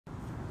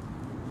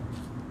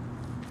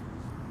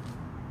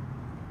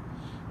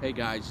Hey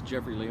guys,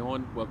 Jeffrey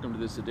Leon. Welcome to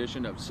this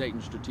edition of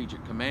Satan's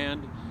Strategic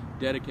Command,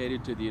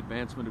 dedicated to the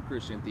advancement of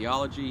Christian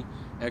theology,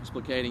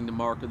 explicating the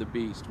mark of the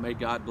beast. May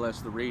God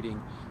bless the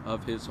reading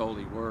of His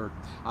holy word.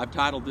 I've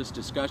titled this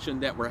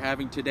discussion that we're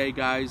having today,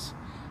 guys,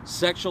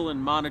 Sexual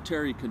and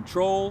Monetary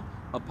Control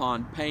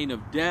Upon Pain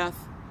of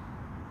Death,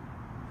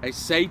 a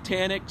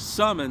Satanic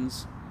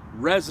Summons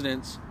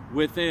Residence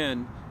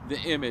Within the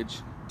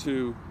Image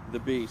to the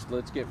Beast.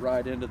 Let's get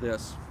right into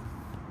this.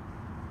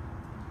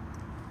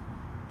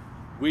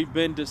 We've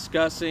been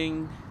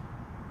discussing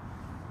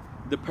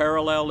the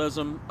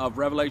parallelism of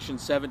Revelation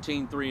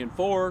 17, 3 and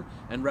 4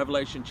 and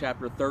Revelation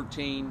chapter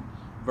 13,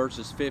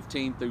 verses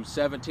 15 through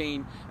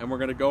 17. And we're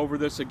going to go over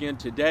this again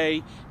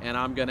today, and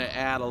I'm going to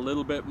add a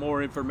little bit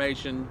more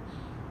information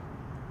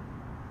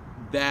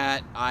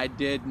that I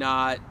did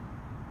not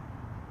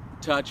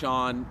touch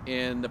on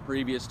in the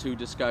previous two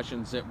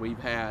discussions that we've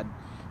had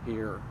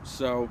here.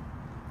 So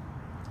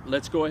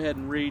let's go ahead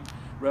and read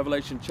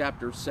Revelation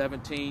chapter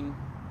 17,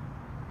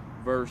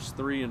 verse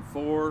 3 and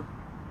 4.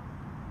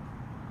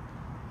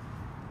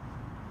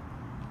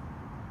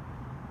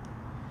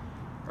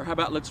 Or how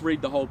about let's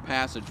read the whole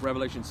passage,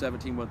 Revelation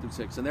 17, 1 through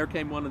 6. And there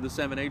came one of the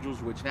seven angels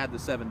which had the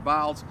seven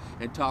vials,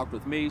 and talked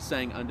with me,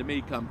 saying unto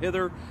me, Come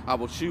hither, I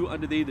will shew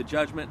unto thee the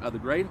judgment of the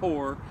great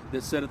whore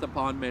that sitteth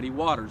upon many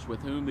waters,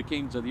 with whom the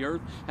kings of the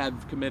earth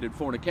have committed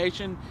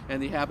fornication,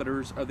 and the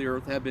inhabitants of the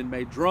earth have been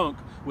made drunk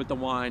with the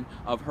wine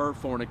of her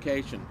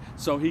fornication.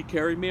 So he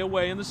carried me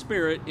away in the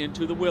spirit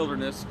into the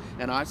wilderness,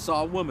 and I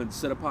saw a woman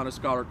sit upon a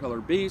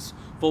scarlet-colored beast,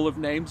 full of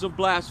names of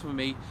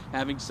blasphemy,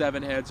 having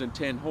 7 heads and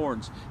 10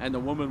 horns. And the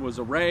woman was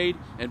arrayed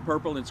in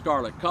purple and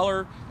scarlet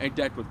color, and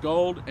decked with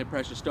gold and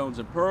precious stones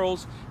and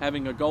pearls,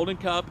 having a golden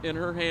cup in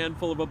her hand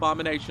full of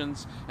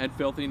abominations and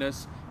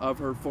filthiness of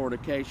her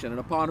fornication. And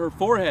upon her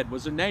forehead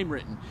was a name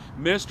written,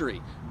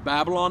 Mystery,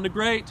 Babylon the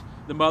Great,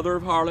 the mother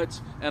of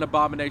harlots and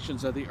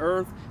abominations of the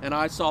earth. And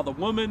I saw the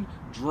woman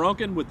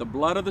drunken with the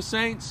blood of the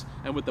saints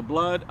and with the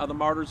blood of the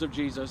martyrs of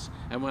Jesus.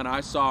 And when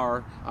I saw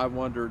her, I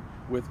wondered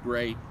with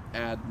great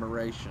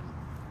admiration.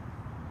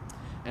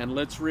 And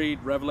let's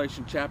read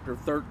Revelation chapter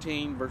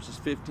 13, verses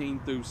 15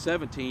 through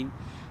 17.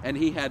 And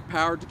he had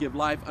power to give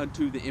life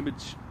unto the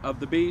image of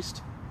the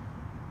beast,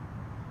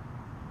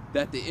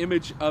 that the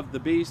image of the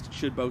beast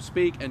should both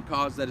speak, and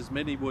cause that as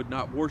many would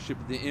not worship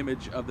the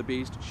image of the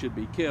beast should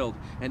be killed.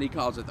 And he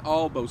causeth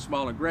all, both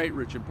small and great,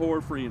 rich and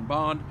poor, free and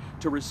bond,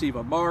 to receive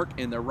a mark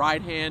in their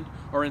right hand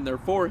or in their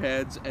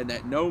foreheads, and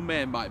that no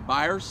man might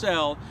buy or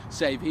sell,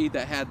 save he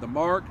that had the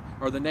mark,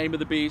 or the name of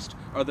the beast,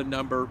 or the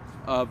number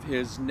of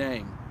his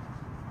name.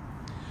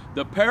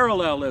 The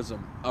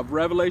parallelism of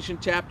Revelation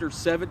chapter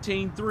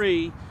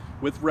 17:3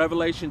 with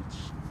Revelation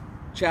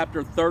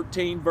chapter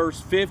 13,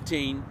 verse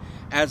 15,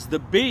 as the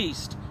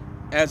beast,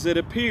 as it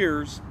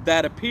appears,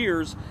 that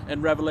appears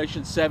in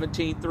Revelation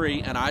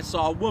 17:3. And I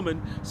saw a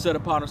woman sit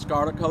upon a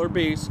scarlet-colored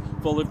beast,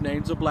 full of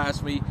names of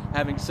blasphemy,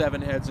 having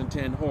 7 heads and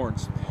 10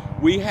 horns.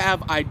 We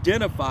have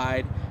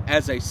identified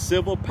as a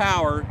civil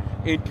power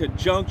in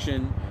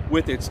conjunction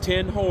with its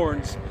 10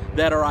 horns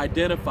that are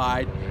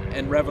identified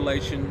in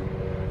Revelation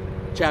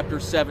chapter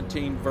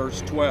 17,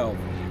 verse 12,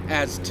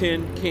 as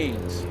 10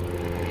 kings.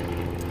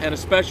 And a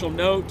special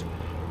note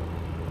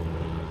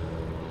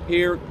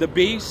here, the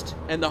beast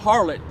and the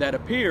harlot that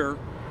appear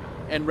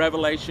in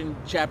Revelation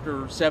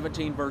chapter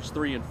 17, verse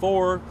 3 and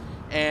 4,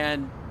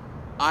 and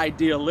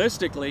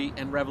idealistically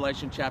in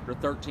Revelation chapter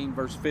 13,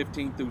 verse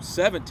 15 through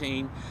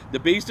 17, the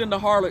beast and the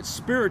harlot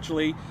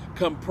spiritually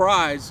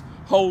comprise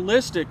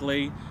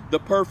holistically the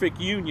perfect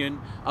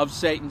union of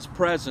Satan's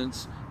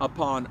presence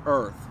upon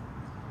earth.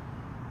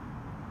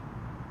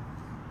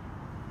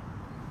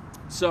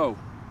 So,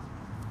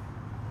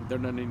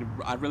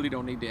 I really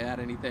don't need to add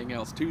anything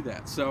else to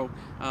that. So,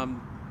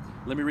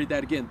 let me read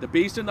that again. The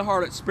beast and the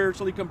harlot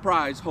spiritually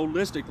comprise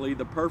holistically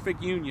the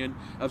perfect union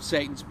of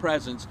Satan's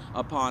presence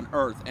upon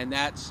earth. And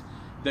that's,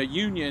 the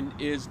union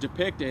is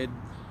depicted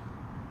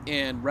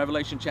in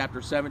Revelation chapter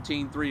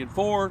 17, 3 and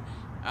 4.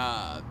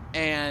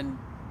 And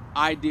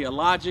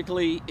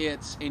ideologically,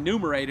 it's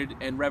enumerated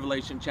in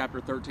Revelation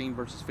chapter 13,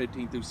 verses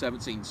 15 through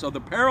 17. So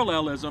the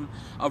parallelism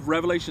of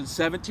Revelation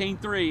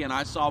 17:3, and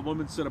I saw a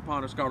woman sit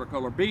upon a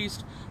scarlet-colored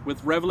beast,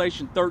 with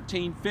Revelation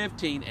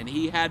 13:15, and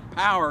he had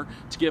power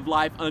to give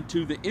life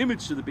unto the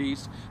image of the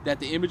beast, that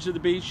the image of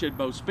the beast should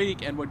both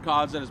speak, and would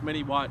cause that as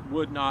many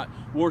would not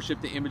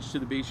worship the image to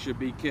the beast should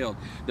be killed.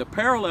 The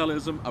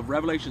parallelism of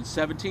Revelation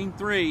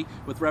 17:3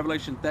 with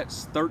Revelation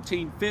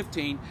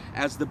 13:15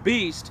 as the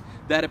beast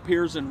that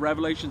appears in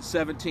Revelation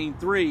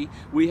 17:3,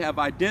 we have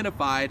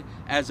identified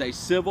as a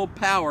civil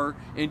power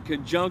in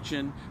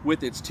conjunction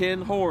with its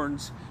 10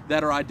 horns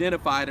that are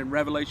identified in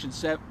Revelation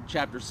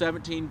chapter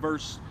 17,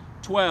 verse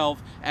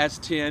 12 as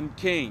 10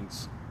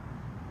 kings.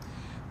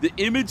 The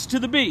image to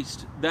the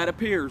beast that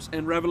appears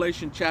in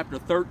Revelation chapter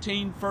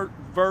 13,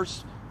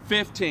 verse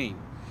 15,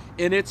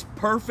 in its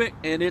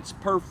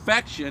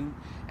perfection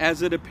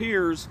as it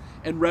appears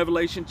in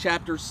Revelation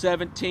chapter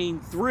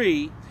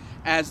 17:3,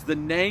 as the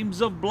names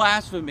of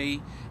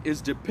blasphemy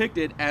is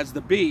depicted as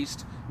the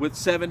beast with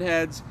 7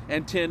 heads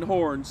and 10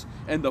 horns,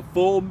 and the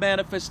full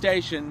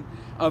manifestation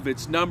of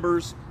its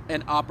numbers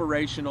and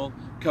operational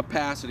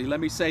capacity. Let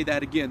me say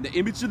that again. The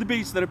image of the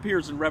beast that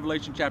appears in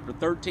Revelation chapter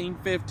 13,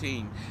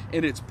 15,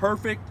 in its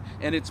perfect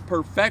and its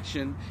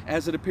perfection,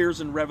 as it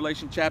appears in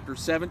Revelation chapter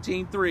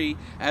 17, 3,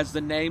 as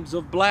the names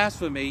of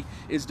blasphemy,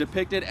 is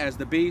depicted as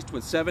the beast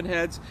with 7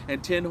 heads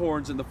and 10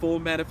 horns in the full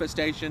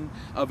manifestation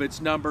of its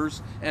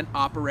numbers and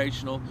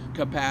operational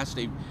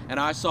capacity.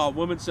 And I saw a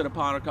woman sit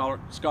upon a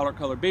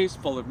scarlet-colored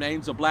beast full of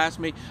names of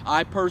blasphemy.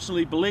 I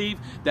personally believe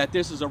that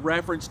this is a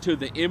reference to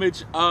the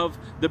image of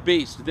the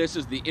beast. This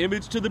is the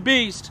image to the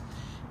beast,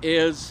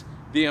 is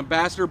the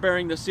ambassador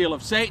bearing the seal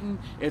of Satan.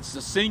 It's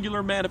the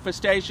singular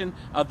manifestation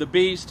of the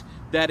beast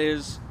that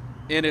is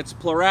in its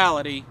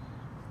plurality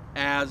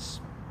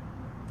as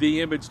the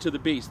image to the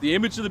beast. The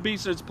image of the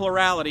beast in its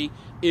plurality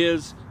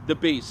is the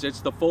beast.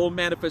 It's the full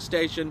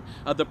manifestation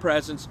of the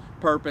presence,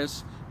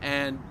 purpose,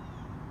 and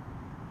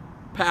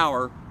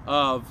power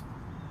of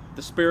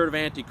the Spirit of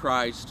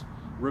Antichrist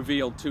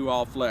revealed to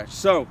all flesh.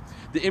 So,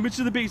 the image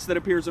of the beast that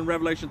appears in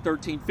Revelation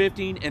 13,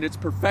 15, and its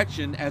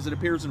perfection as it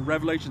appears in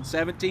Revelation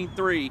 17,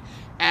 3,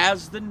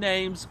 as the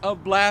names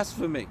of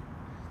blasphemy,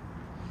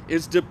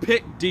 is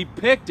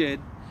depicted,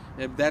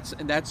 and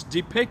that's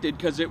depicted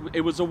because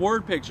it was a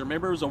word picture.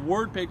 Remember, it was a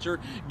word picture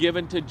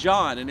given to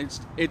John, and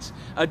it's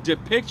a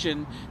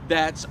depiction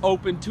that's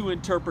open to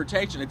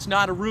interpretation. It's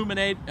not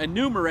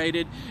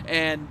enumerated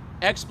and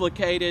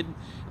explicated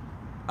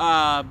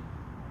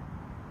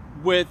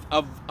with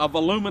a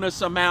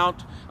voluminous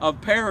amount of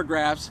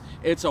paragraphs.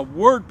 It's a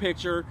word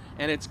picture,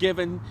 and it's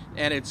given,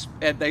 and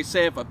they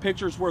say if a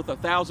picture's worth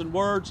 1,000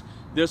 words,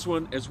 this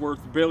one is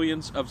worth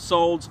billions of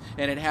souls,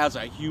 and it has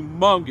a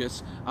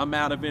humongous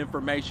amount of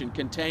information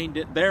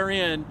contained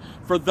therein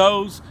for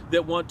those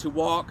that want to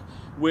walk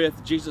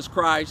with Jesus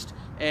Christ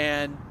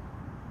and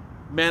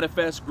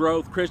manifest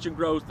growth, Christian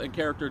growth, and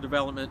character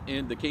development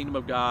in the kingdom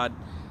of God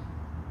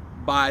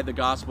by the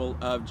gospel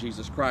of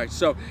Jesus Christ.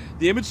 So,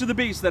 the image of the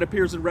beast that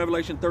appears in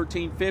Revelation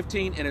 13,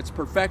 15, and its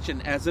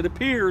perfection as it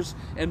appears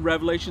in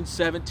Revelation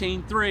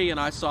 17, 3, and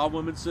I saw a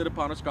woman sit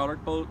upon a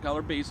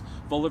scarlet-colored beast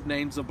full of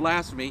names of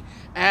blasphemy,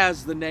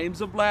 as the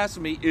names of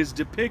blasphemy, is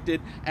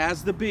depicted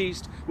as the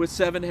beast with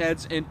 7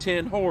 heads and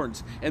 10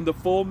 horns, and the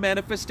full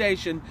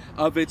manifestation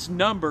of its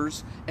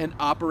numbers and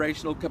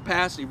operational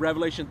capacity.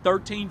 Revelation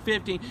 13,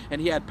 15, and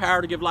he had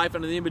power to give life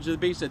unto the image of the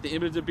beast, that the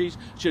image of the beast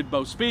should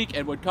both speak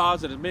and would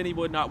cause that as many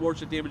would not worship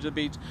the image of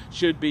the beast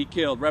should be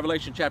killed.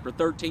 Revelation chapter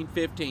 13,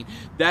 15.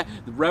 That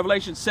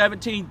Revelation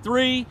 17,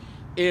 3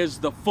 is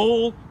the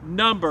full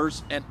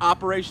numbers and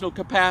operational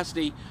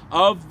capacity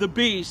of the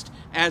beast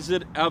as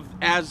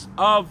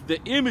of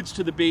the image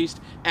to the beast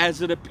as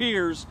it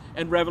appears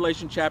in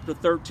Revelation chapter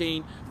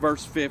 13,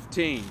 verse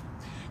 15.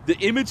 The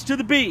image to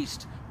the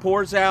beast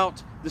pours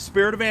out the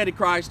spirit of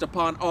Antichrist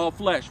upon all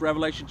flesh.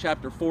 Revelation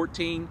chapter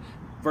 14,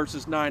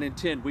 verses 9 and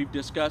 10. We've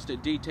discussed in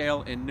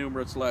detail in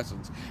numerous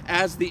lessons.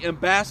 As the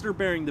ambassador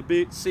bearing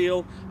the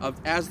seal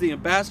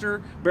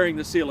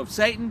of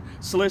Satan,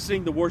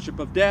 soliciting the worship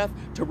of death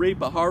to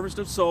reap a harvest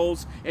of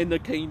souls in the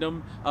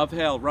kingdom of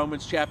hell.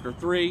 Romans chapter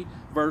 3,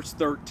 verse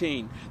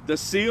 13. The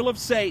seal of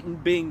Satan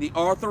being the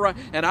authorized,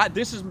 and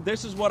this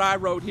is what I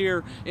wrote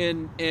here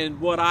in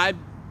what I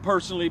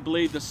personally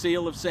believe the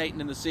seal of Satan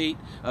and the seat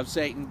of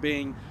Satan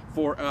being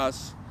for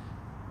us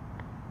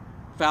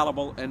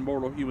fallible and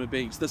mortal human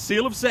beings. The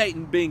seal of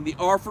Satan being the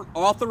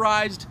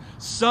authorized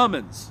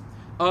summons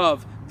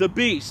of the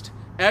beast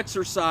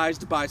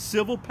exercised by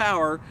civil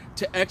power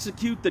to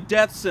execute the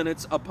death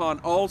sentence upon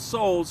all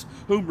souls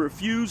whom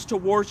refuse to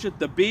worship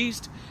the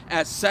beast,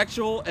 as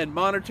sexual and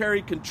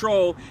monetary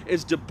control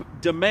is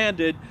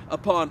demanded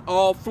upon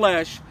all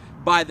flesh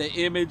by the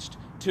imaged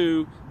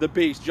to the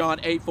beast. John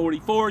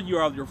 8:44, you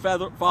are your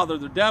father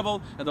the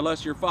devil, and the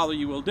lust of your father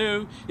you will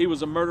do. He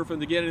was a murderer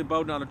from the beginning, and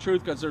abode not of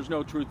truth, because there's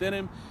no truth in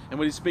him. And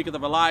when he speaketh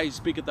of a lie, he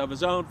speaketh of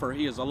his own, for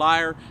he is a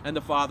liar and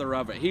the father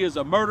of it. He is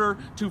a murderer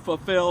to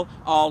fulfill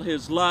all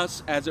his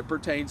lusts as it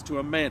pertains to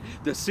a man.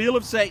 The seal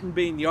of Satan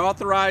being the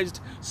authorized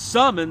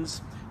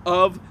summons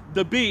of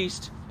the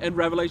beast in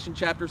Revelation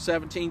chapter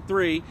 17,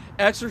 3,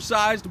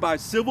 exercised by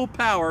civil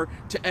power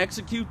to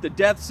execute the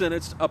death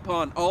sentence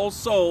upon all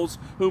souls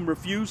whom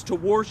refuse to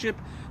worship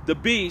the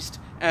beast,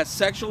 as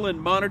sexual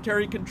and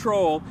monetary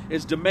control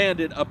is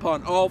demanded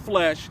upon all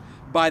flesh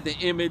by the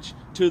image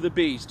to the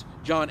beast.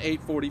 John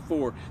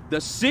 8:44. The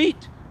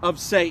seat of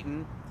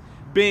Satan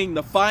being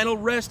the final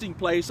resting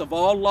place of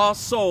all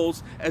lost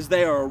souls as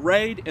they are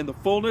arrayed in the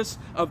fullness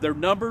of their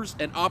numbers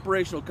and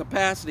operational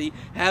capacity,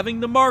 having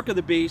the mark of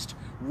the beast,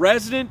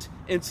 resident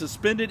in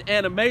suspended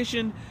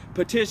animation,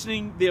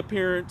 petitioning the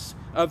appearance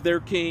of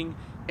their king,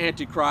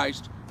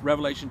 Antichrist.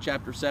 Revelation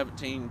chapter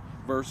 17,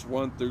 verse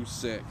 1 through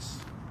 6.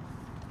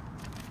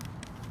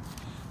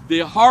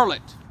 The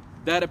harlot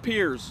that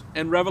appears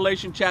in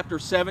Revelation chapter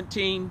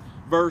 17,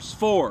 verse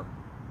 4.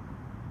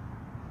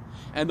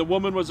 And the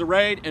woman was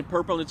arrayed in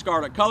purple and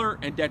scarlet color,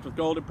 and decked with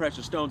gold and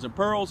precious stones and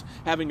pearls,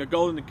 having a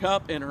golden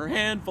cup in her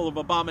hand full of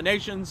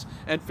abominations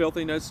and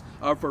filthiness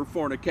of her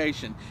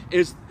fornication.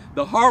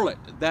 The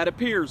harlot that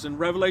appears in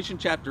Revelation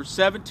chapter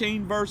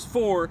 17, verse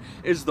 4,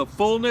 is the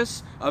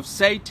fullness of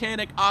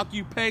satanic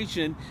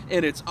occupation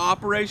in its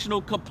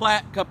operational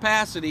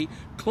capacity,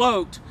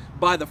 cloaked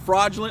by the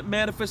fraudulent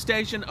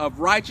manifestation of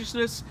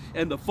righteousness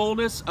and the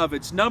fullness of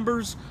its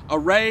numbers,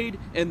 arrayed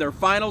in their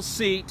final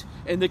seat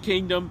in the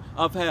kingdom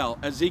of hell.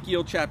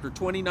 Ezekiel chapter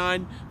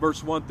 29,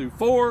 verse 1 through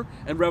 4,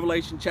 and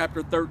Revelation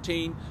chapter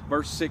 13,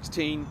 verse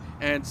 16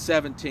 and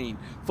 17.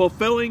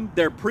 Fulfilling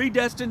their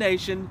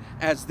predestination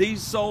as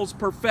these souls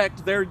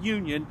perfect their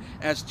union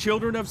as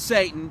children of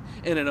Satan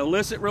in an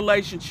illicit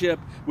relationship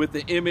with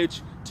the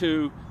image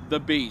to the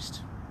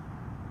beast.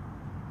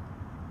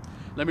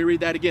 Let me read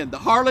that again. The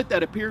harlot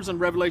that appears in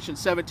Revelation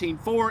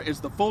 17:4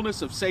 is the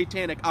fullness of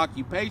satanic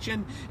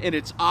occupation in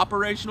its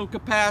operational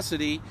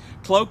capacity,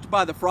 cloaked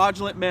by the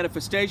fraudulent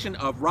manifestation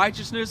of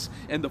righteousness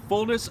and the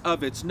fullness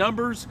of its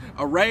numbers,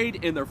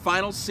 arrayed in their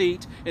final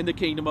seat in the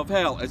kingdom of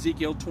hell.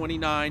 Ezekiel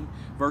 29,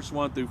 verse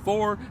 1 through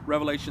 4,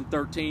 Revelation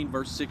 13,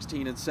 verse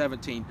 16 and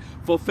 17.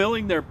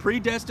 Fulfilling their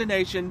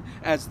predestination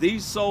as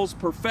these souls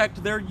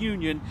perfect their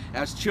union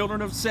as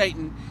children of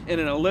Satan in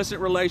an illicit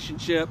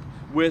relationship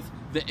with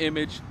the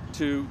image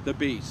to the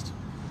beast.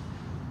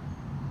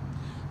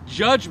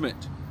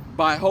 Judgment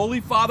by Holy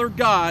Father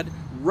God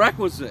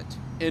requisite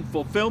in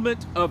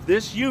fulfillment of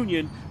this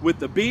union with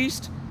the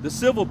beast, the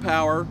civil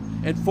power,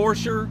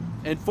 enforcer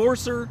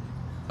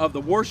of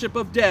the worship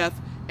of death,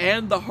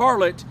 and the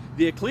harlot,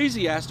 the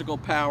ecclesiastical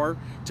power,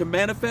 to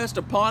manifest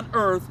upon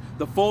earth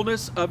the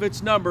fullness of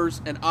its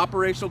numbers and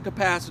operational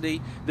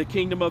capacity, the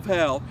kingdom of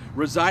hell,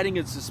 residing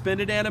in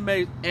suspended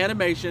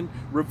animation,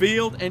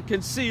 revealed and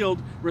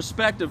concealed,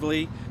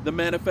 respectively, the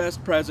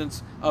manifest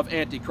presence of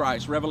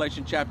Antichrist.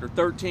 Revelation chapter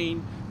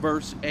 13,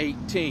 verse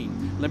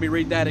 18. Let me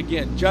read that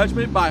again.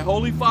 Judgment by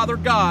Holy Father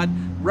God,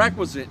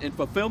 requisite in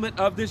fulfillment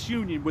of this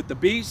union with the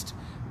beast,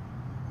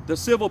 the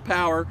civil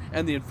power,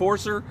 and the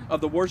enforcer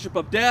of the worship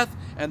of death,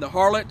 and the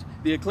harlot,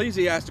 the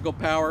ecclesiastical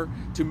power,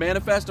 to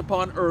manifest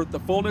upon earth the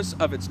fullness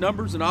of its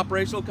numbers and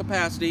operational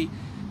capacity,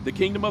 the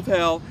kingdom of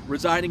hell,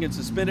 residing in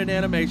suspended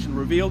animation,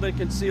 revealed and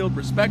concealed,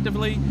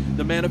 respectively,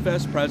 the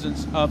manifest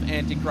presence of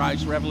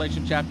Antichrist.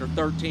 Revelation chapter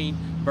 13,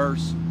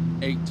 verse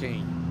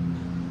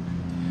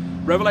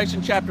 18.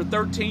 Revelation chapter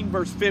 13,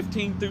 verse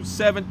 15 through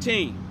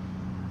 17.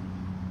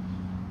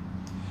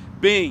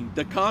 Being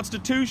the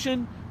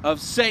constitution of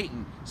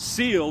Satan,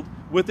 sealed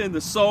within the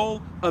soul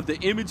of the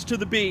image to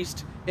the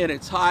beast in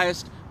its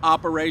highest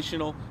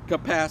operational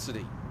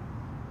capacity.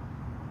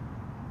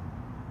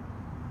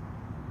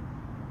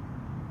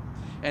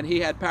 And he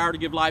had power to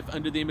give life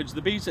unto the image of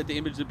the beast, that the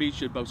image of the beast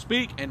should both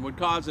speak, and would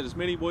cause that as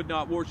many would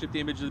not worship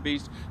the image of the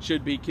beast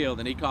should be killed.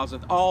 And he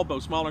causeth all,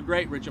 both small and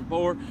great, rich and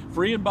poor,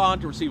 free and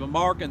bond, to receive a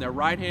mark in their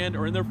right hand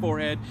or in their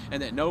forehead,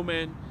 and that no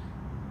man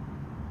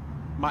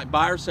might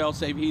buy or sell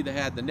save he that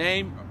had the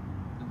name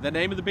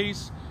of the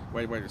beast.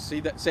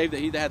 Save that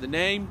he that had the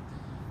name.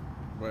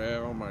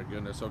 Well, oh my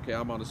goodness. Okay,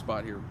 I'm on the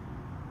spot here.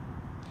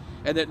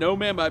 And that no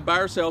man might buy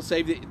or sell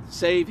save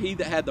he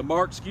that had the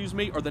mark,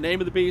 or the name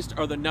of the beast,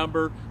 or the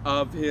number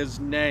of his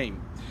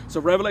name.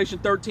 So Revelation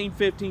 13,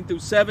 15 through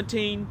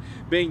 17,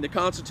 being the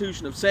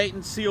constitution of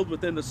Satan, sealed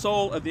within the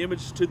soul of the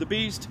image to the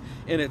beast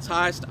in its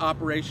highest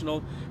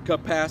operational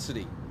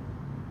capacity.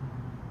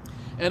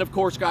 And of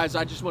course, guys,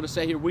 I just want to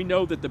say here, we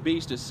know that the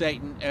beast is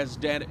Satan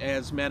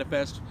as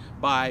manifest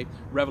by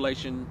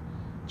Revelation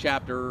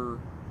chapter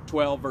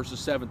 12, verses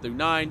 7 through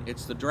 9.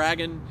 It's the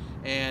dragon.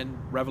 And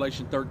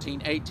Revelation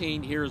 13,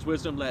 18, here is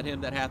wisdom, let him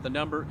that hath the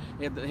number,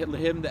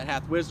 him that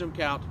hath wisdom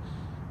count.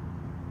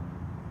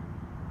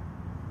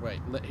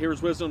 Here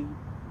is wisdom,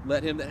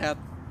 let him that hath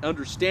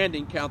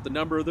understanding count the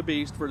number of the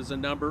beast, for it is the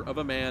number of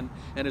a man,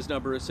 and his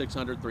number is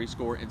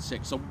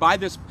 666. So by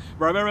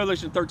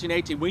Revelation 13,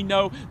 18, we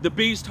know the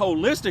beast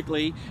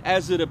holistically,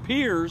 as it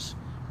appears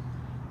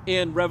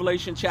in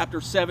Revelation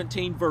chapter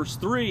 17, verse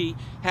 3,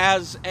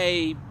 has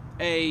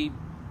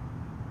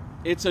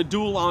it's a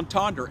dual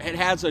entendre. It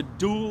has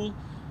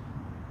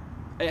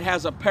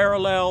a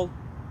parallel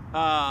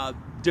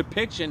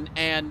depiction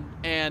and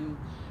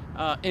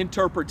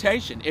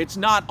interpretation. It's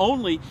not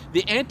only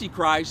the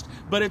Antichrist,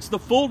 but it's the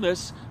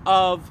fullness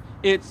of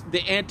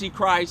the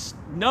Antichrist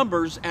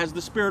numbers, as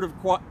the spirit of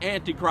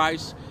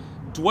Antichrist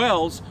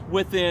dwells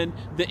within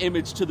the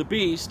image to the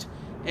beast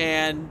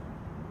and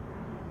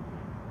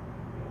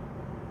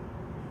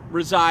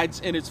resides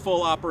in its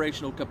full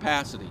operational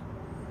capacity.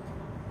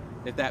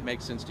 If that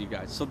makes sense to you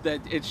guys. So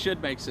that it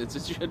should make sense.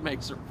 It should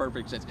make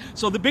perfect sense.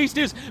 So the beast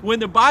is, when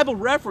the Bible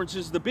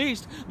references the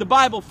beast, the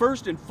Bible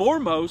first and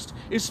foremost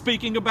is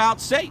speaking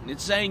about Satan.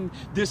 It's saying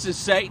this is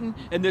Satan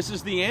and this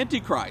is the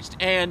Antichrist.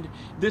 And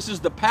this is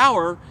the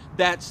power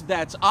that's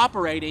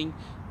operating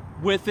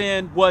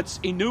within what's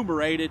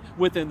enumerated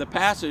within the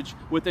passage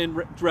within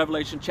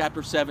Revelation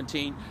chapter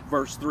 17,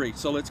 verse 3.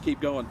 So let's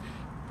keep going.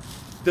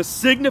 The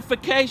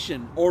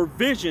signification or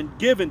vision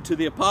given to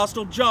the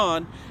Apostle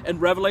John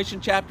in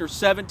Revelation chapter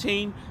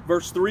 17,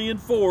 verse 3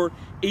 and 4,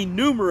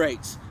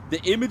 enumerates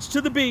the image to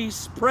the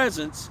beast's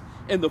presence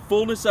in the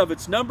fullness of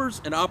its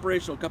numbers and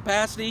operational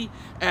capacity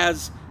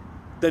as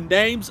the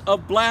names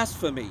of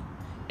blasphemy,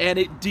 and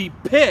it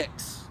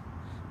depicts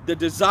the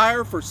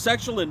desire for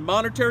sexual and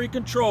monetary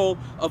control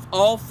of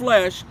all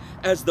flesh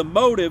as the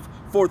motive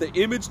for the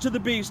image to the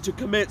beast to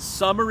commit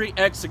summary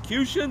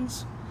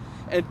executions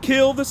and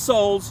kill the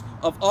souls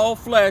of all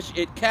flesh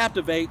it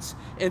captivates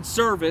in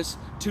service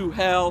to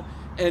hell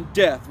and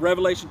death.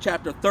 Revelation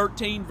chapter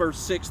 13, verse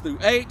 6 through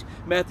 8.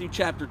 Matthew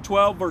chapter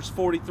 12, verse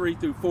 43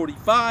 through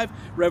 45.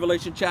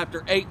 Revelation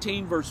chapter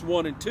 18, verse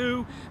 1 and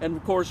 2. And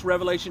of course,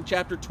 Revelation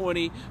chapter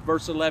 20,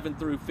 verse 11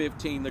 through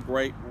 15, the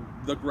great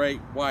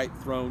white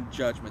throne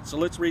judgment. So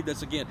let's read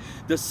this again.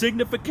 The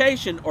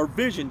signification or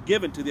vision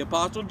given to the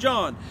Apostle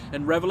John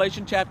in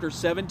Revelation chapter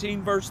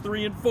 17, verse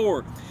 3 and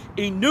 4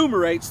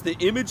 enumerates the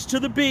image to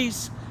the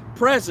beast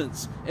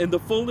presence in the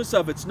fullness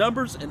of its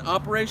numbers and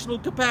operational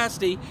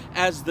capacity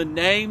as the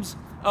names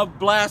of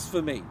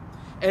blasphemy,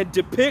 and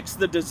depicts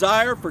the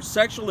desire for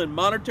sexual and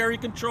monetary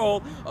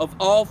control of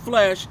all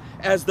flesh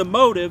as the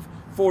motive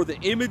for the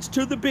image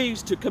to the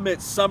beast to commit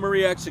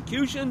summary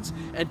executions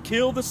and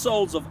kill the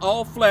souls of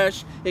all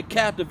flesh it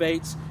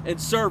captivates in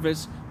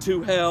service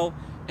to hell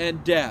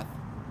and death.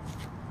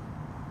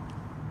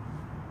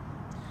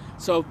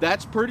 So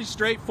that's pretty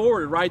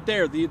straightforward right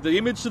there. The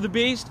image to the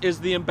beast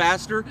is the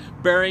ambassador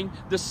bearing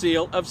the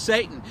seal of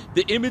Satan.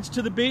 The image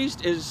to the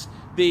beast is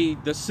the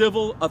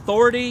civil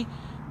authority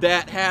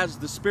that has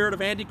the spirit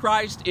of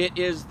Antichrist. It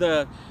is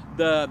the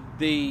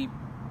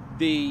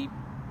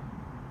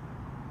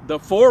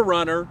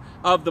forerunner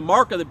of the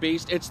mark of the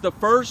beast. It's the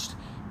first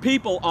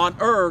people on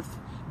earth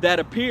that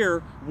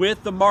appear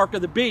with the mark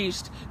of the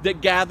beast, that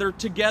gather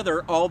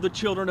together all the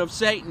children of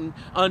Satan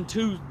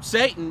unto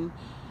Satan,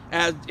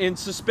 as in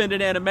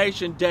suspended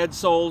animation, dead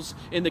souls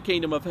in the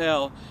kingdom of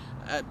hell.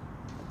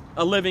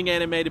 A living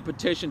animated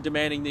petition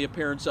demanding the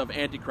appearance of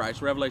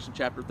Antichrist. Revelation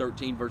chapter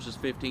 13, verses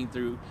 15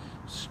 through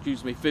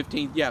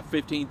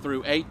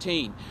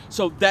 18.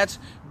 So that's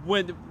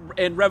when,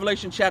 in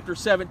Revelation chapter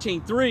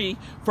 17:3,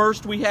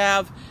 first we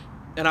have,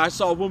 and I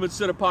saw a woman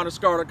sit upon a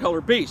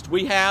scarlet-colored beast.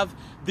 We have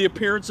the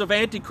appearance of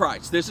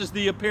Antichrist. This is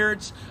the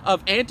appearance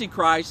of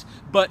Antichrist,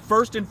 but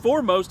first and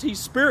foremost, he's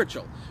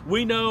spiritual.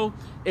 We know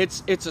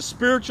it's a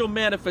spiritual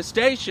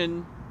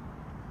manifestation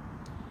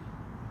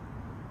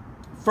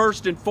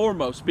first and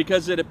foremost,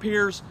 because it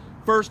appears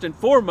first and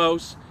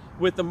foremost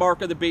with the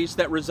mark of the beast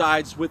that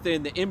resides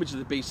within the image of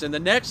the beast. In the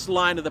next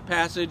line of the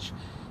passage,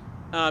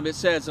 it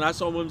says, "And I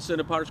saw a woman sit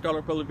upon a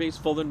scarlet-colored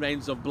beast, full of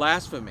names of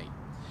blasphemy."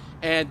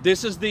 And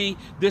this is the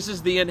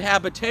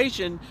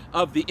inhabitation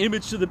of the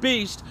image to the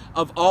beast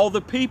of all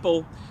the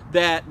people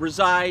that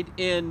reside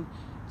in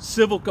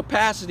civil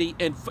capacity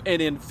and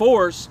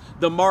enforce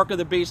the mark of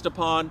the beast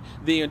upon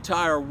the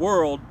entire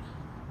world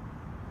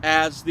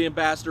as the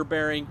ambassador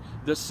bearing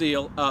the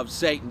seal of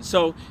Satan.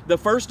 So the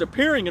first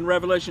appearing in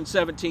Revelation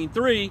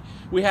 17:3,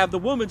 we have the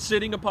woman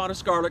sitting upon a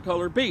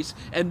scarlet-colored beast.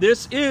 And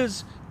this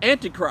is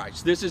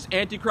Antichrist. This is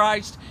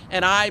Antichrist,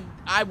 and I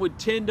would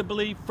tend to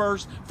believe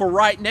first, for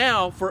right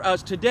now, for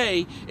us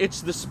today,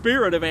 it's the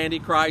spirit of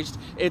Antichrist.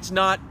 It's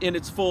not in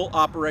its full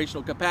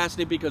operational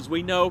capacity, because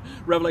we know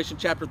Revelation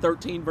chapter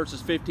 13,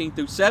 verses 15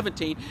 through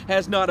 17,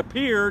 has not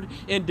appeared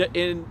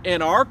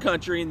in our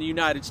country, in the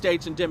United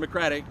States and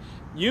Democratic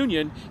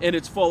Union, in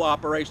its full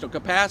operational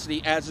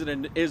capacity as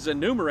it is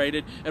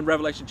enumerated in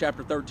Revelation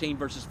chapter 13,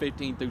 verses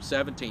 15 through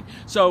 17.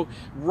 So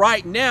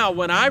right now,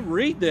 when I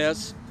read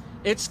this,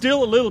 it's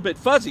still a little bit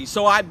fuzzy.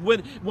 So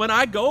when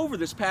I go over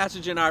this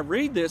passage and I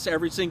read this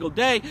every single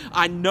day,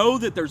 I know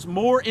that there's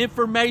more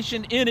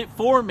information in it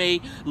for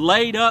me,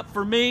 laid up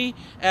for me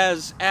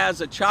as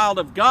a child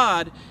of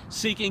God,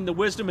 seeking the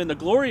wisdom and the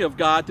glory of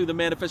God through the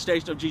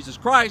manifestation of Jesus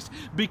Christ,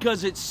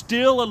 because it's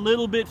still a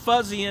little bit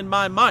fuzzy in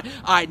my mind.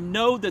 I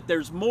know that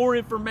there's more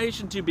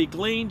information to be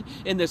gleaned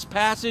in this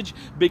passage,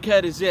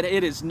 because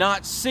it is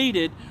not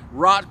seated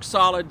rock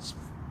solid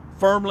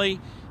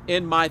firmly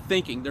in my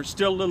thinking. There's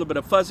still a little bit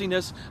of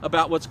fuzziness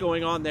about what's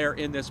going on there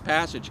in this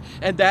passage,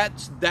 and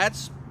that's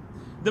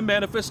the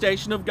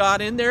manifestation of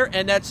God in there.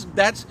 And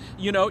that's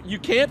you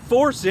can't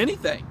force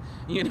anything.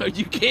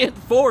 You can't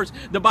force.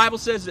 The Bible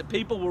says that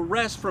people will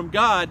wrest from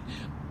God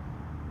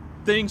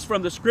things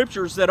from the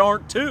scriptures that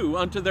aren't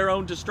unto their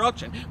own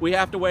destruction. We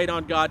have to wait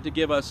on God to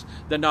give us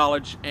the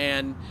knowledge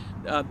and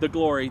the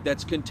glory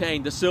that's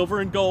contained, the silver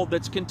and gold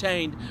that's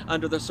contained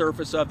under the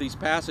surface of these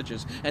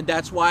passages. And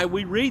that's why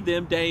we read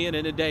them day in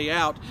and a day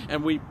out,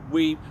 and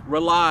we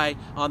rely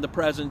on the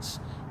presence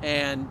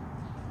and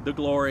the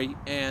glory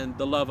and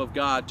the love of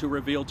God to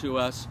reveal to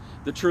us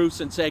the truths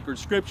and sacred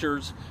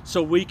scriptures,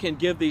 so we can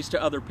give these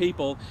to other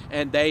people.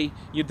 And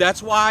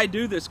that's why I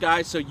do this,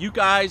 guys, so you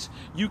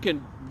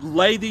can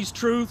lay these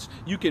truths,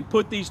 you can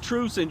put these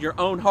truths in your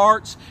own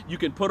hearts, you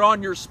can put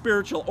on your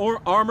spiritual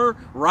armor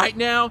right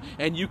now,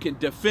 and you can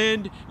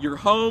defend your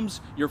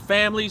homes, your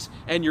families,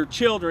 and your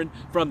children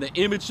from the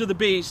image of the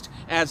beast,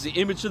 as the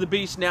image of the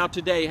beast now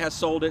today has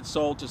sold its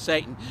soul to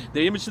Satan.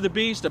 The image of the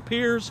beast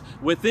appears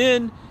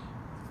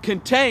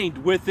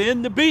contained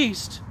within the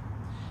beast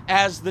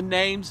as the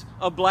names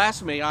of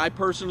blasphemy, I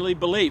personally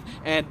believe.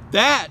 And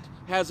that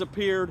has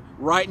appeared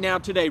right now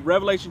today.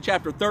 Revelation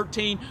chapter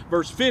 13,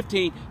 verse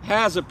 15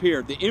 has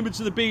appeared. The image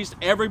of the beast,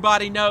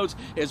 everybody knows,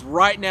 is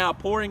right now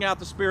pouring out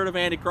the spirit of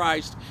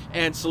Antichrist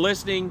and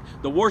soliciting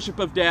the worship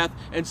of death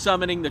and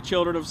summoning the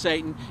children of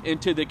Satan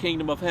into the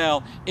kingdom of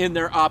hell in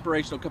their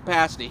operational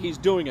capacity. He's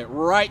doing it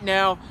right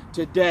now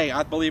today.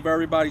 I believe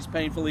everybody's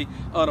painfully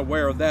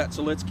unaware of that,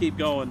 so let's keep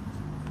going.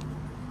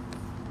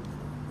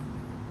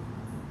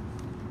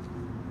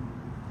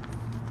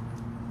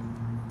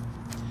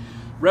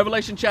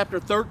 Revelation chapter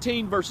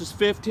 13, verses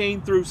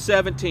 15 through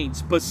 17,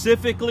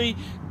 specifically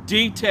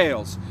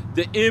details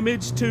the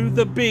image to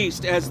the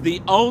beast as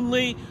the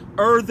only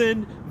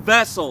earthen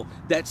vessel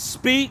that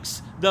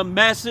speaks the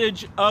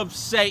message of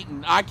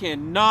Satan. I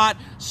cannot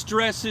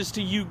stress this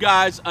to you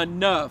guys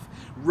enough.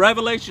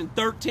 Revelation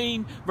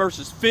 13,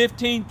 verses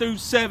 15 through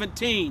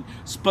 17,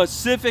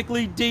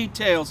 specifically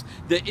details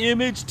the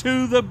image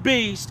to the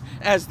beast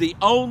as the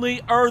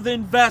only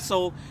earthen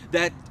vessel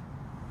that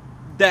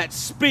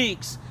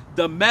speaks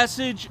the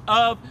message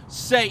of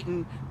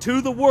Satan to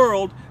the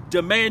world,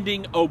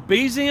 demanding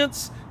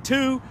obedience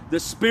to the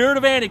spirit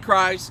of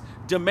Antichrist,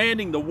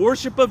 demanding the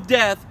worship of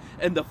death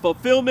and the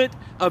fulfillment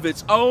of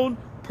its own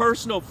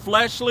personal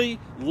fleshly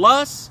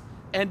lusts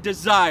and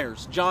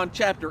desires. John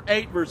chapter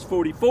 8, verse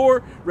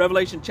 44,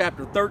 Revelation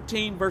chapter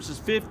 13, verses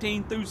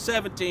 15 through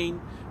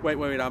 17.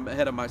 Wait, I'm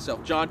ahead of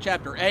myself. John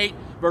chapter 8,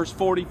 verse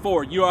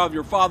 44. You are of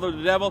your father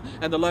the devil,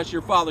 and the lust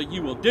your father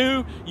you will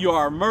do. You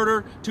are a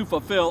murderer to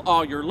fulfill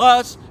all your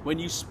lusts. When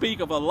you speak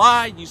of a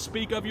lie, you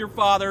speak of your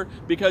father,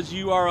 because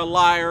you are a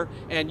liar,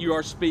 and you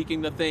are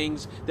speaking the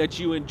things that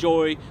you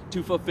enjoy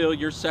to fulfill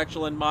your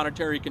sexual and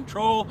monetary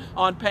control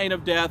on pain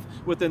of death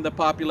within the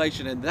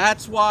population. And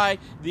that's why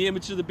the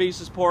image of the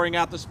beast is pouring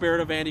out the spirit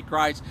of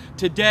Antichrist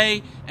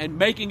today and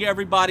making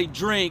everybody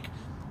drink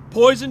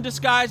poison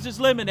disguised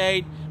as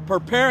lemonade,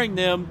 preparing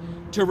them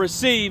to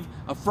receive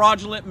a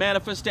fraudulent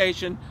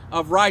manifestation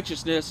of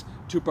righteousness,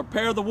 to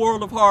prepare the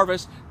world of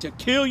harvest, to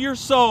kill your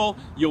soul.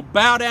 You'll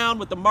bow down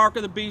with the mark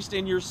of the beast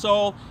in your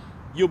soul.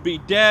 You'll be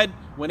dead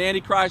when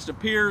Antichrist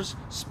appears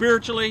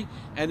spiritually,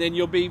 and then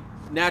you'll be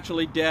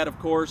naturally dead, of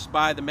course,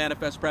 by the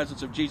manifest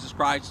presence of Jesus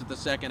Christ at the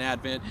second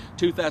advent.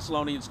 2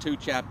 Thessalonians 2,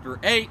 chapter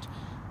 8.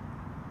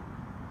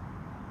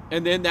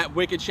 And then that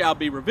wicked shall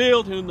be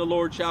revealed, whom the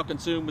Lord shall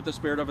consume with the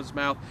spirit of his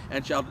mouth,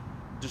 and shall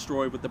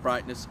destroy with the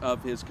brightness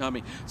of his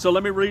coming. So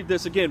let me read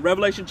this again.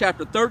 Revelation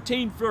chapter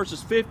 13,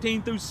 verses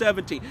 15 through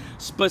 17,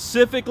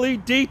 specifically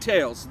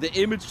details the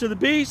image to the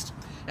beast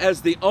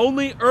as the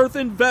only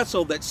earthen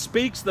vessel that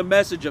speaks the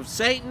message of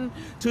Satan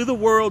to the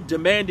world,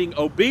 demanding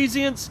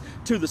obedience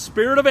to the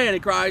spirit of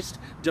Antichrist,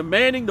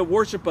 demanding the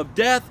worship of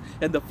death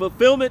and the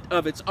fulfillment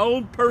of its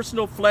own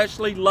personal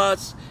fleshly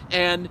lusts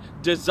and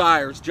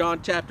desires.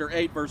 John chapter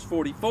 8, verse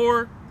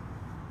 44,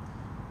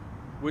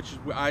 which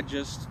I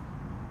just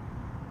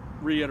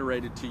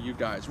reiterated to you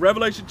guys.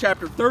 Revelation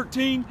chapter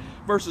 13,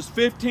 verses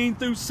 15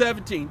 through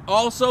 17,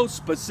 also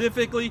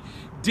specifically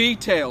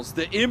details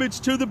the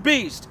image to the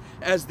beast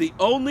as the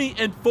only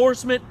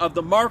enforcement of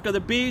the mark of the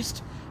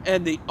beast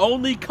and the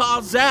only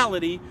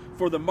causality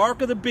for the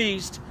mark of the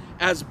beast,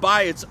 as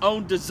by its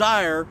own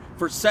desire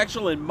for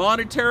sexual and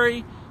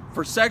monetary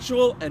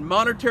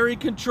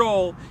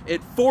control,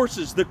 it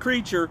forces the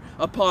creature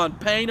upon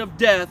pain of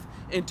death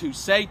into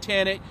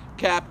satanic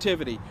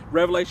captivity.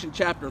 Revelation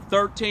chapter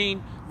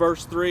 13,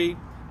 verse 3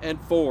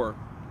 and 4.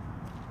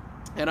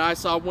 And I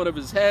saw one of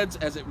his heads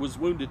as it was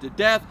wounded to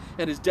death,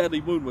 and his deadly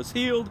wound was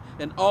healed,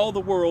 and all the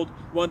world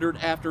wondered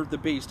after the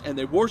beast. And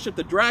they worshipped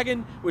the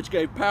dragon, which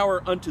gave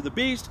power unto the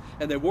beast,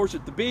 and they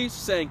worshipped the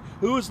beast, saying,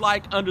 Who is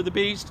like unto the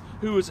beast?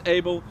 Who is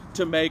able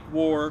to make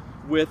war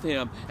with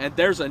him? And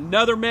there's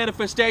another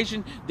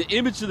manifestation, the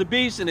image of the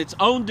beast and its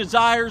own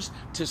desires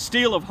to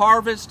steal of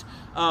harvest,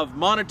 of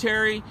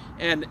monetary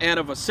and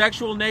of a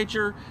sexual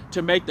nature,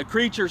 to make the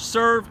creature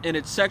serve in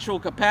its sexual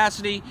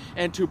capacity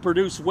and to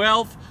produce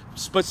wealth,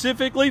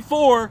 specifically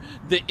for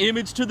the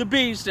image to the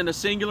beast in a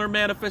singular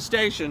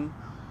manifestation.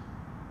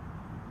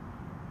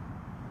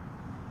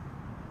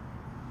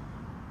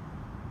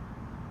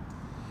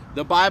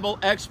 The Bible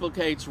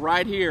explicates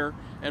right here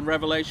in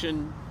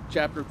Revelation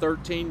chapter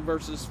 13,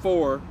 verses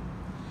 4,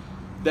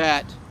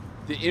 that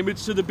the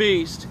image to the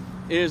beast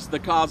is the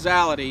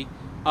causality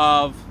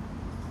of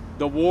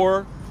the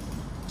war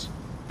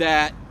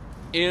that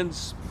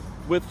ends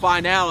with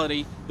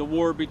finality, the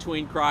war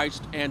between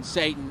Christ and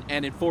Satan,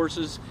 and it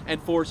forces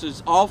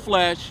all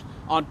flesh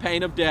on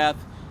pain of death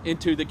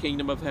into the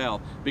kingdom of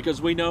hell.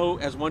 Because we know,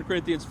 as 1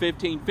 Corinthians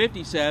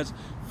 15:50 says,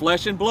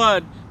 flesh and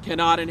blood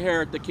cannot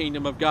inherit the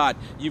kingdom of God.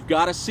 You've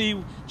got to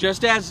see,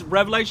 just as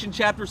Revelation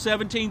chapter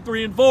 17,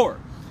 3 and 4,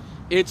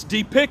 it's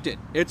depicted.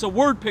 It's a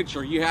word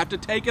picture. You have to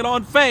take it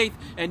on faith,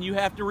 and you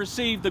have to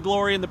receive the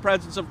glory and the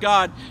presence of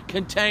God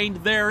contained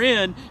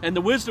therein and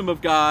the wisdom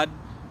of God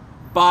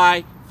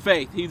by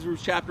faith.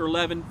 Hebrews chapter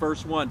 11,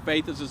 verse 1.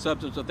 Faith is the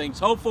substance of things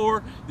hoped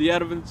for, the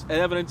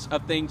evidence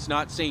of things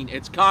not seen.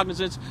 It's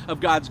cognizance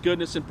of God's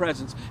goodness and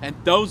presence. And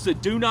those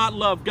that do not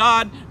love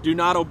God do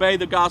not obey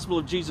the gospel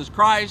of Jesus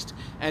Christ,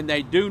 and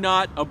they do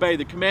not obey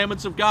the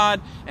commandments of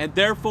God, and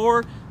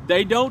therefore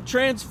they don't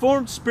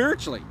transform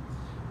spiritually.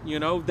 You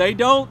know, they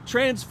don't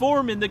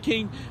transform in the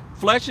kingdom.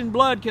 Flesh and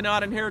blood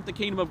cannot inherit the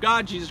kingdom of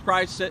God. Jesus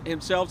Christ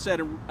himself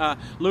said in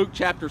Luke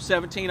chapter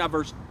 17,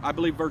 I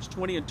believe verse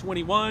 20 and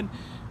 21,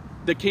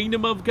 the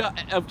kingdom of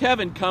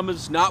heaven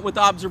cometh not with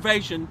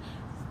observation,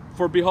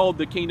 for behold,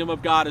 the kingdom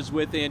of God is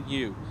within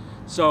you.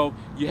 So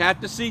you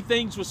have to see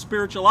things with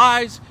spiritual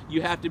eyes,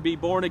 you have to be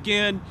born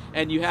again,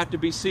 and you have to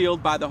be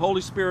sealed by the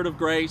Holy Spirit of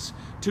grace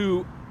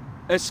to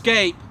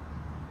escape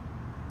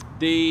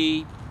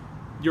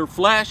your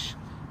flesh,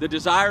 the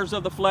desires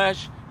of the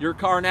flesh, your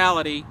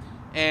carnality,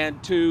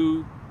 and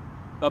to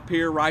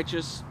appear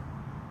righteous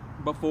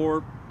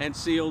before and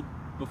sealed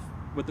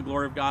with the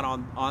glory of God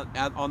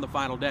on the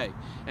final day.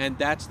 And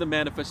that's the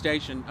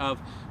manifestation of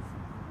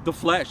the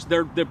flesh.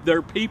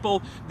 They're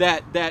people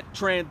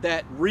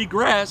that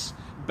regress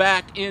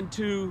back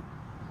into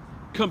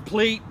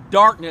complete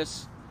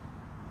darkness,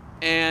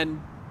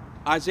 and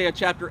Isaiah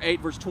chapter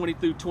 8 verse 20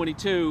 through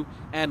 22,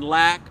 and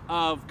lack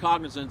of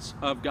cognizance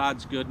of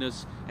God's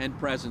goodness and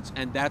presence.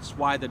 And that's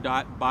why the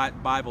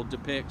Bible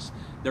depicts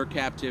their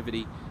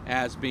captivity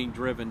as being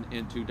driven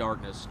into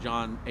darkness.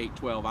 John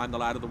 8:12, I'm the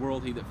light of the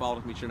world. He that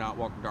followeth me shall not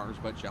walk in darkness,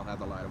 but shall have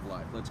the light of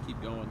life. Let's keep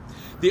going.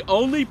 The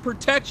only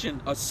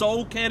protection a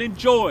soul can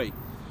enjoy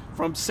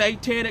from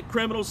satanic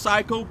criminal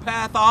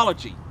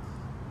psychopathology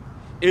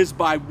is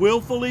by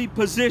willfully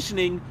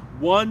positioning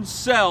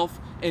oneself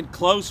in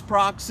close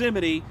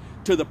proximity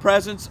to the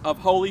presence of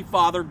Holy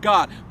Father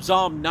God.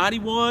 Psalm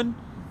 91,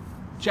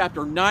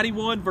 chapter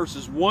 91,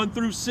 verses 1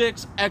 through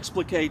 6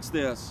 explicates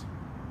this.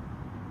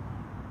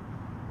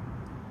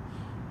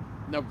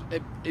 No,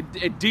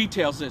 it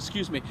details this,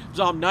 excuse me.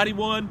 Psalm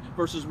 91,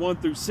 verses 1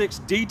 through 6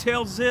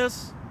 details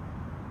this.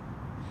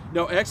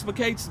 No,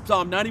 explicates,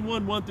 Psalm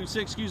 91, 1 through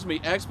 6, excuse me,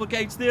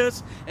 explicates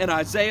this. And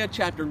Isaiah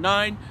chapter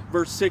 9,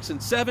 verse 6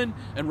 and 7,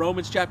 and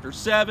Romans chapter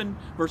 7,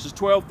 verses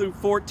 12 through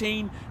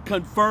 14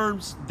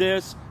 confirms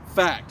this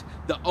fact.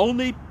 The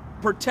only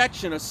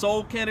protection a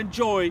soul can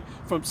enjoy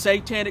from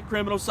satanic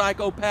criminal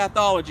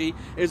psychopathology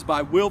is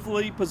by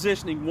willfully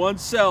positioning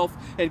oneself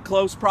in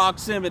close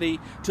proximity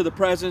to the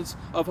presence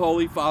of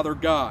Holy Father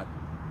God.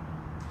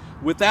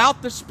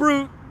 Without the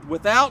fruit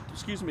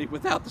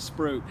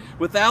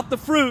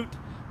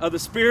of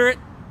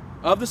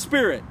the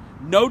Spirit,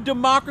 no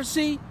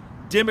democracy,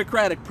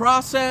 democratic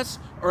process,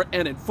 or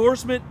an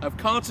enforcement of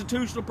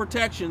constitutional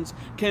protections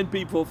can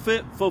be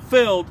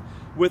fulfilled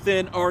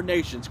within our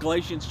nations.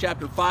 Galatians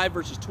chapter 5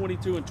 verses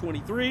 22 and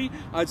 23,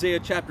 Isaiah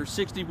chapter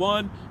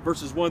 61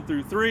 verses 1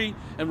 through 3,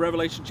 and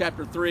Revelation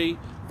chapter 3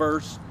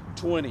 verse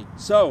 20.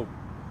 So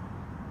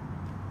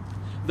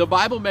the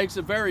Bible makes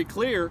it very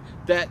clear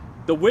that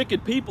the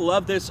wicked people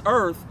of this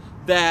earth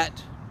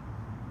that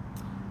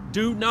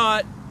do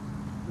not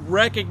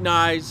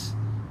recognize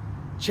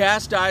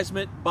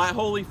chastisement by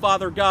Holy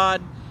Father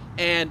God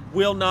and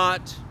will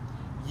not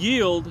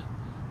yield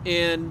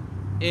in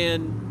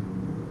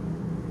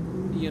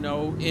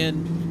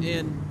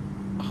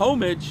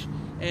homage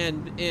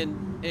and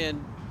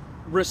in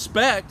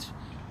respect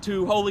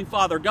to Holy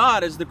Father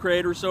God as the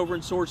creator,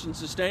 sovereign, source, and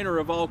sustainer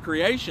of all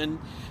creation,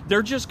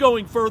 they're just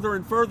going further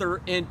and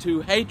further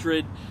into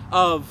hatred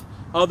of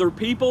other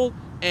people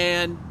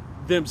and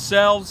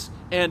themselves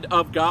and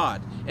of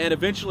God. And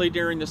eventually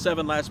during the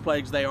 7 last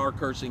plagues they are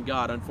cursing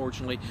God,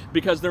 unfortunately,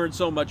 because they're in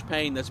so much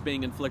pain that's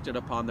being inflicted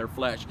upon their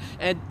flesh.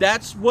 And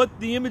that's what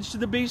the image to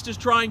the beast is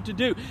trying to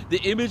do. The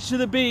image to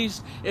the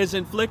beast is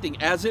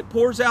inflicting, as it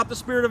pours out the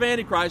spirit of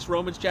Antichrist,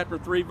 Romans chapter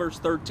 3 verse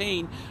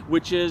 13,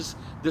 which is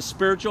the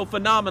spiritual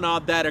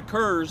phenomenon that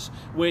occurs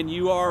when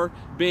you are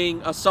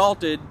being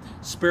assaulted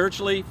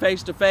spiritually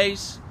face to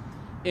face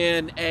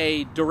in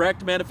a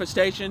direct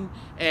manifestation,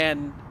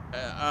 and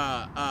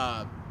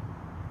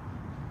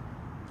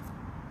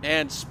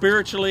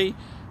spiritually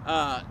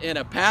in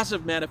a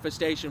passive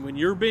manifestation, when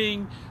you're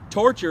being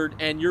tortured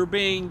and you're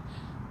being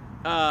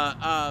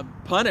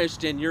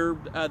punished, and you're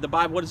the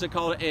Bible, what does it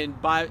call it in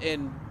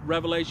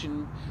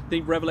Revelation? I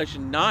think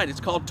Revelation 9. It's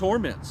called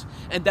torments,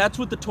 and that's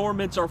what the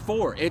torments are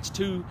for. It's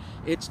to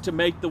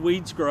make the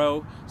weeds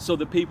grow, so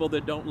the people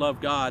that don't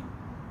love God,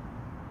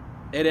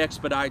 it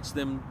expedites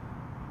them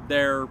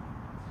their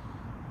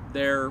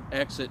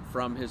exit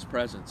from His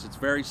presence. It's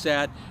very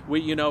sad.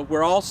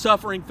 We're all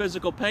suffering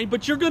physical pain,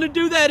 but you're going to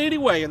do that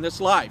anyway in this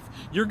life.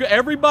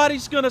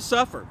 Everybody's going to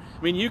suffer.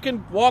 I mean, you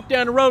can walk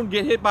down the road and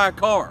get hit by a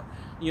car,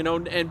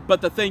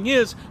 but the thing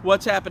is,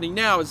 what's happening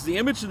now is the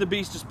image of the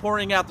beast is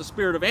pouring out the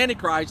spirit of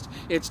Antichrist.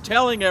 It's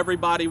telling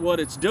everybody what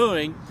it's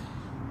doing,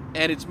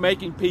 and it's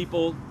making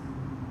people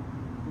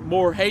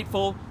more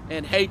hateful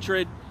and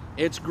hatred.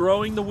 It's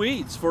growing the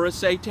weeds for a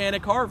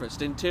satanic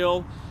harvest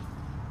until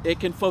it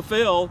can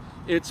fulfill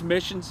its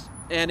missions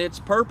and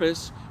its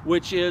purpose,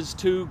 which is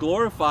to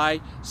glorify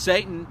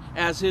Satan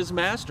as his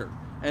master.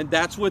 And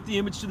that's what the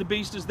image of the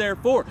beast is there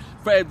for.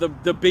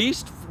 The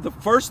beast,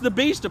 the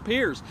beast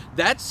appears.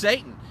 That's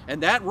Satan.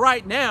 And that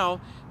right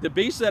now, the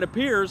beast that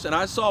appears, and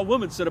I saw a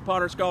woman sit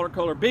upon her scarlet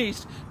colored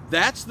beast,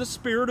 that's the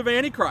spirit of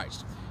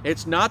Antichrist.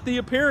 It's not the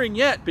appearing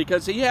yet,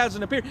 because he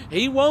hasn't appeared.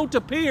 He won't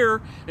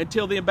appear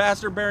until the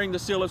ambassador bearing the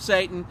seal of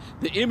Satan,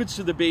 the image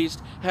of the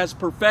beast, has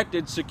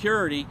perfected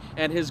security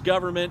and his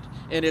government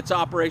and its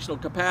operational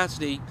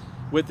capacity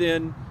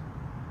within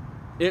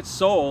its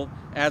soul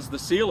as the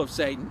seal of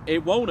Satan.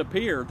 It won't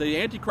appear.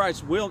 The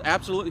Antichrist will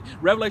absolutely,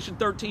 Revelation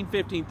 13,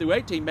 15 through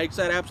 18 makes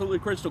that absolutely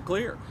crystal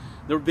clear.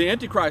 The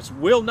Antichrist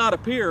will not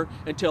appear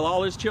until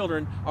all his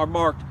children are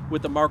marked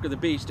with the mark of the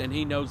beast, and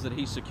he knows that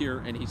he's secure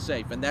and he's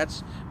safe. And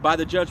that's by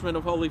the judgment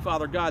of Holy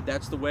Father God.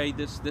 That's the way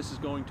this is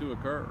going to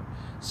occur.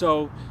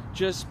 So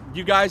just,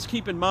 you guys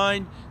keep in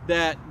mind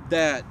that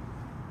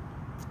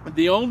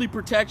the only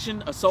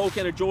protection a soul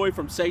can enjoy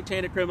from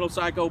satanic criminal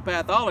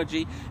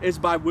psychopathology is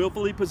by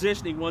willfully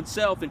positioning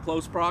oneself in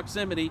close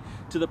proximity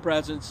to the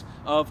presence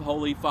of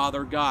Holy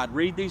Father God.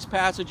 Read these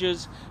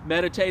passages,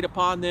 meditate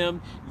upon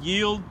them,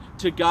 yield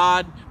to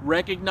God,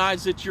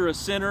 recognize that you're a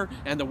sinner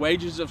and the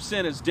wages of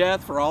sin is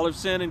death, for all have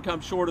sinned and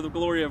come short of the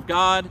glory of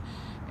God,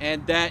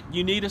 and that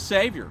you need a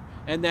Savior,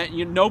 and that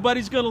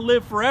nobody's going to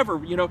live forever.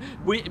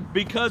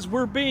 Because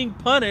we're being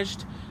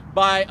punished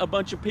by a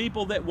bunch of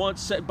people that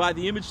want, by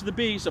the image of the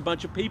beast, a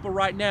bunch of people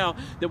right now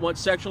that want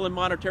sexual and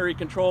monetary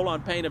control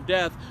on pain of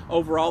death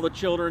over all the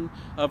children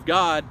of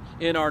God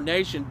in our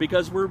nation.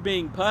 Because we're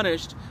being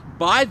punished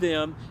by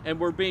them, and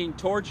we're being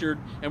tortured,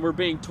 and we're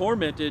being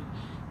tormented,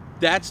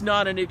 that's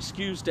not an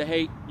excuse to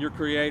hate your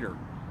Creator.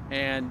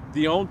 And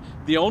the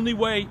only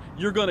way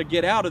you're going to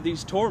get out of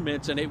these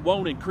torments, and it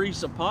won't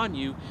increase upon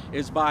you,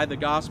 is by the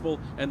gospel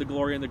and the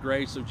glory and the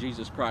grace of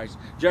Jesus Christ.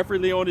 Jeffrey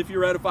Leon, if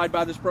you're edified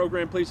by this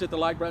program, please hit the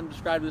like button,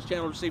 subscribe to this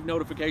channel, receive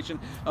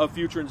notification of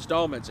future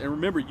installments. And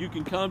remember, you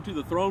can come to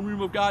the throne room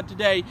of God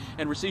today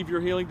and receive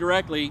your healing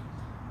directly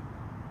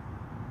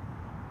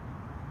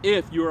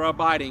if you are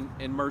abiding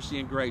in mercy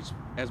and grace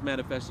as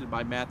manifested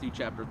by Matthew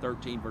chapter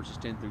 13, verses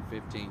 10 through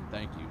 15.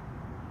 Thank you.